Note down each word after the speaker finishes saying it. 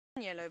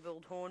Yellow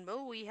Billed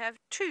Hornbill, we have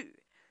two,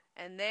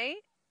 and they,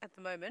 at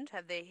the moment,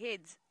 have their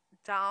heads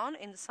down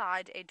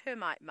inside a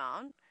termite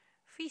mound,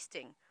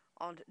 feasting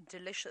on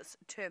delicious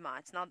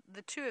termites. Now,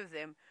 the two of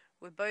them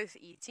were both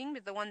eating,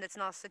 but the one that's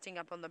now sitting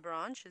up on the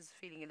branch is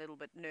feeling a little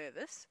bit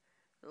nervous,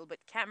 a little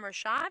bit camera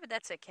shy, but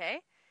that's okay.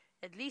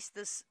 At least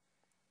this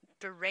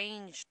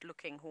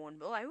deranged-looking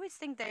hornbill, I always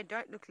think they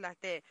don't look like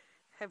they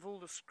have all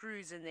the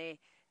screws in their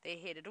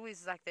head. It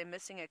always is like they're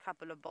missing a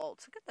couple of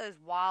bolts. Look at those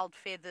wild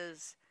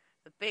feathers,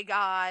 the big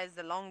eyes,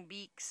 the long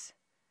beaks.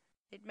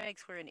 It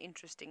makes for an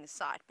interesting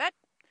sight, but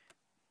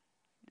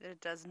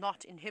it does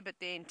not inhibit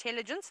their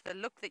intelligence, the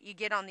look that you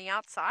get on the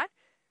outside,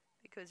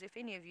 because if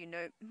any of you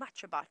know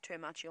much about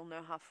termites, you'll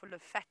know how full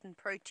of fat and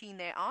protein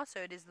they are,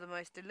 so it is the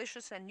most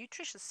delicious and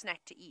nutritious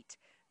snack to eat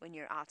when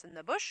you're out in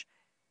the bush.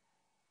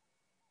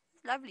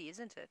 It's lovely,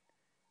 isn't it?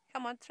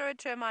 Come on, throw a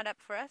termite up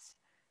for us.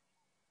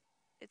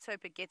 Let's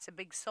hope it gets a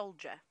big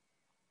soldier.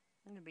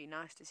 It would be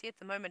nice to see. At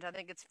the moment, I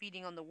think it's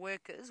feeding on the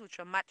workers, which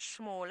are much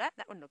smaller.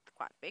 That one looked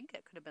quite big.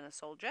 That could have been a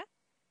soldier.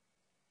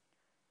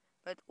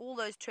 But all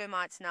those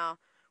termites now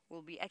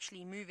will be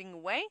actually moving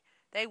away.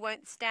 They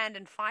won't stand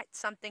and fight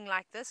something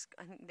like this.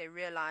 I think they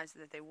realize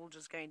that they're all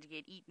just going to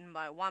get eaten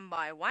by one.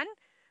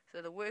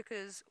 So the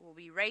workers will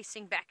be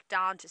racing back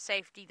down to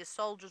safety. The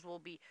soldiers will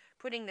be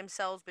putting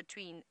themselves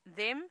between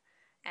them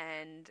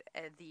and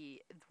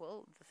the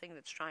thing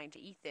that's trying to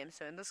eat them.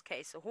 So in this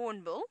case, a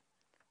hornbill.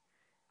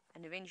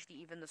 And eventually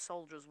even the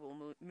soldiers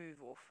will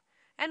move off.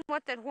 And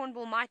what that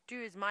hornbill might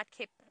do is might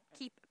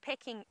keep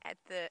pecking at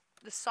the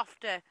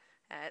softer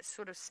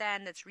sort of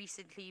sand that's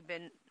recently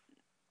been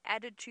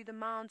added to the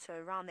mound. So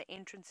around the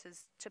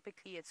entrances,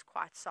 typically it's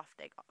quite soft.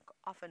 They're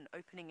often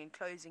opening and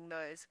closing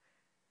those.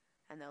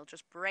 And they'll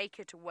just break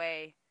it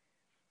away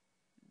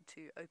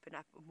to open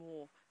up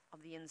more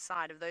of the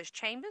inside of those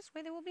chambers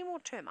where there will be more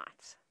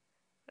termites.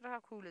 But how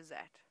cool is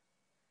that?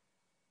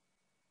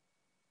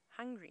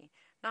 Hungry.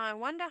 Now I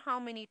wonder how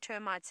many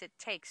termites it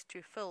takes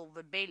to fill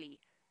the belly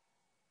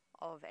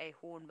of a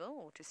hornbill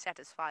or to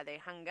satisfy their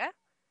hunger.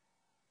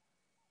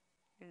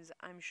 Because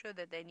I'm sure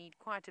that they need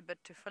quite a bit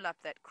to fill up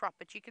that crop,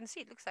 but you can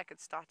see it looks like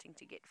it's starting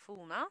to get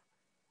full now.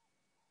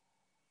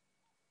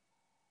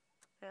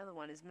 The other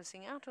one is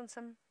missing out on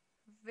some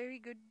very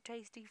good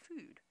tasty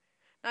food.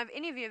 Now if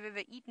any of you have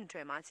ever eaten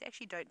termites, they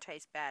actually don't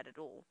taste bad at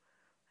all.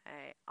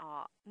 They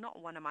are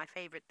not one of my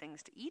favorite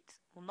things to eat.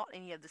 Well, not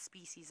any of the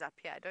species up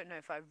here. I don't know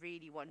if I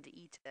really want to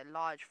eat a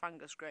large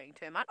fungus-growing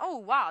termite. Oh,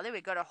 wow, there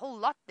we got a whole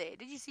lot there.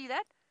 Did you see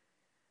that?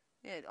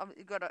 Yeah,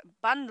 we've got a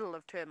bundle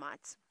of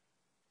termites.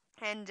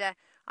 And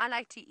I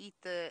like to eat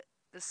the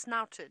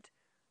snouted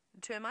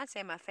termites.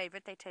 They're my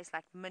favorite. They taste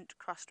like mint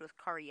crossed with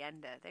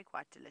coriander. They're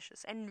quite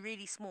delicious and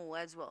really small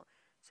as well.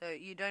 So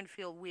you don't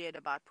feel weird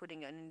about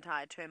putting an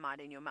entire termite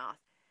in your mouth.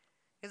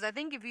 Because I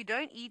think if you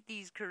don't eat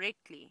these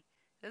correctly,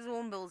 this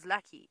hornbill's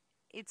lucky.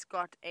 It's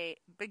got a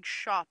big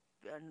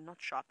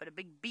but a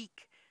big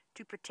beak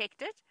to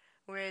protect it.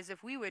 Whereas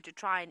if we were to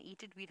try and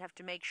eat it, we'd have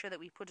to make sure that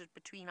we put it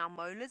between our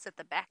molars at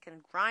the back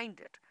and grind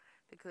it.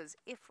 Because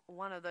if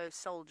one of those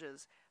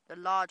soldiers, the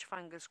large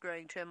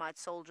fungus-growing termite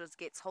soldiers,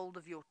 gets hold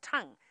of your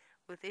tongue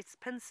with its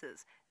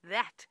pincers,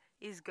 that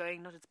is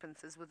going, not its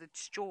pincers, with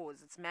its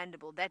jaws, its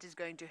mandible, that is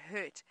going to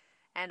hurt.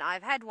 And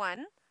I've had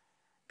one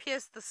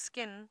pierce the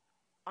skin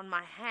on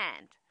my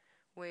hand,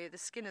 where the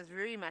skin is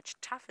very much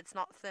tough. It's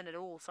not thin at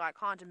all, so I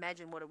can't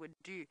imagine what it would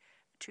do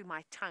to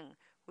my tongue,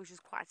 which is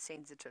quite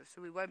sensitive.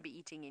 So we won't be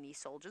eating any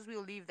soldiers.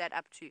 We'll leave that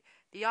up to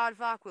the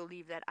aardvark. We'll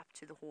leave that up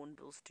to the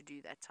hornbills to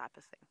do that type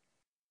of thing.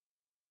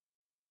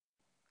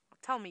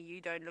 Tell me you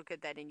don't look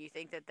at that and you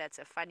think that that's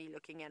a funny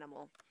looking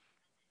animal.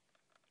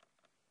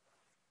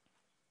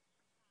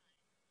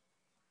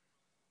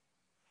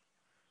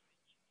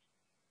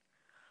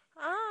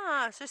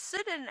 So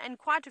Sid and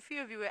quite a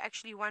few of you were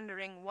actually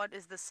wondering what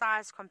is the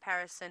size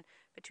comparison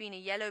between a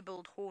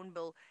yellow-billed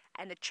hornbill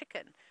and a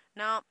chicken.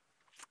 Now,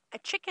 a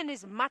chicken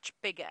is much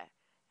bigger,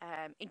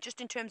 in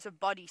terms of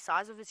body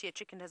size. Obviously, a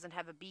chicken doesn't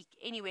have a beak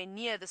anywhere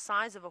near the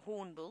size of a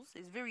hornbill.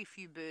 There's very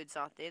few birds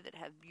out there that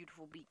have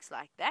beautiful beaks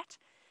like that.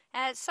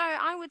 So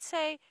I would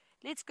say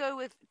let's go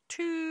with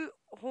 2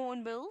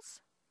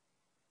 hornbills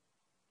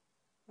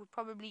would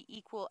probably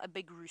equal a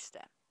big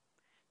rooster.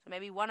 So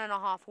maybe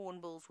 1.5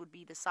 hornbills would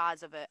be the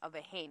size of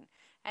a hen.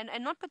 And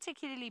not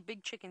particularly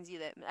big chickens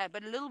either,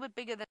 but a little bit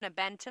bigger than a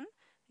bantam.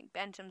 I think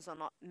bantams are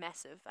not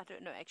massive. I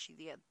don't know actually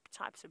the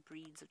types of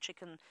breeds of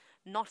chicken.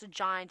 Not a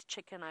giant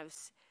chicken. I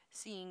was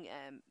seeing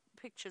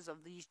pictures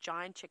of these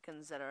giant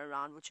chickens that are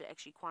around, which are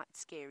actually quite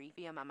scary.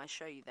 Viam, I must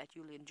show you that.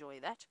 You'll enjoy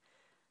that.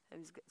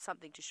 There's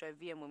something to show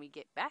Viam when we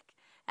get back.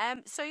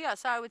 So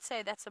I would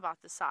say that's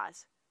about the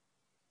size.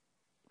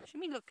 Let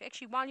me look,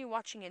 actually, while you're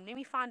watching it, let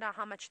me find out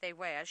how much they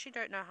weigh. I actually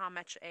don't know how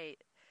much a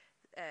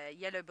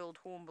yellow-billed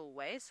hornbill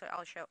weighs, so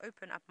I shall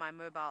open up my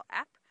mobile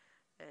app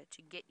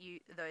to get you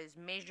those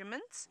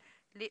measurements.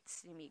 Let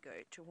me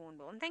go to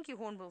hornbill. And thank you,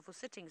 hornbill, for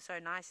sitting so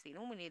nicely.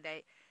 Normally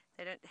they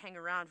don't hang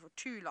around for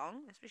too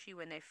long, especially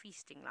when they're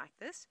feasting like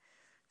this.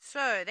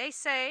 So they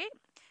say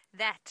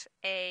that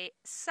a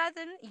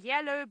southern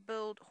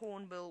yellow-billed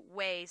hornbill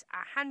weighs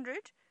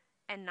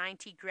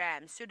 190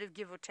 grams, sort of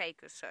give or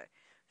take or so.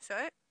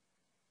 So,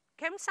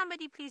 can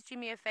somebody please do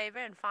me a favor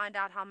and find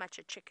out how much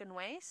a chicken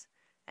weighs?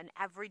 An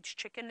average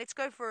chicken. Let's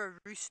go for a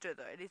rooster,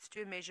 though. Let's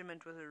do a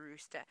measurement with a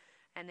rooster.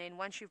 And then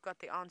once you've got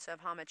the answer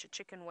of how much a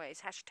chicken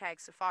weighs, hashtag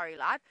Safari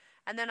Live.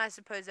 And then I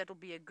suppose that'll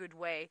be a good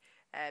way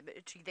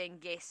to then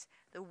guess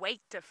the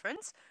weight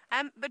difference.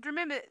 But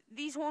remember,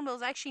 these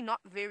hornbills are actually not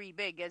very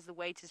big, as the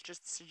weight is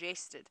just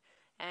suggested.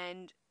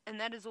 And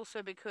that is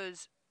also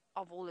because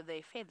of all of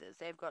their feathers.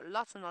 They've got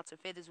lots and lots of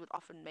feathers, would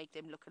often make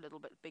them look a little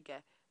bit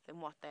bigger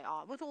than what they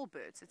are. With all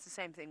birds, it's the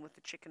same thing with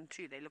the chicken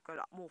too. They look a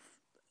lot more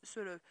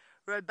sort of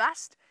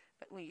robust,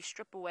 but when you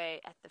strip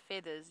away at the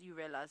feathers, you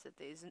realize that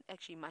there isn't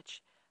actually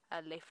much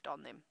left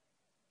on them.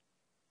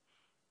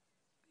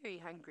 Very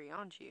hungry,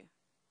 aren't you?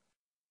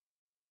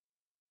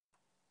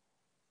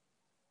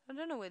 I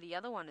don't know where the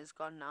other one has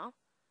gone now.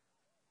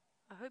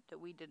 I hope that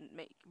we didn't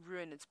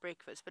ruin its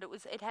breakfast, but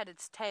it had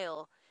its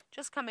tail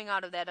just coming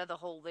out of that other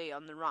hole there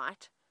on the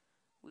right.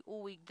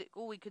 All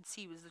we could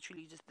see was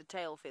literally just the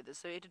tail feathers,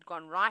 so it had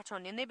gone right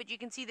on in there. But you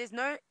can see there's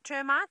no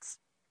termites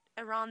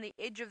around the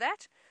edge of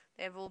that.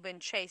 They've all been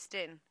chased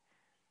in.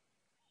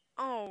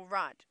 Oh,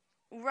 right.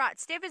 Right,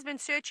 Steph has been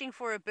searching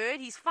for a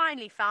bird. He's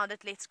finally found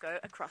it. Let's go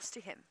across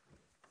to him.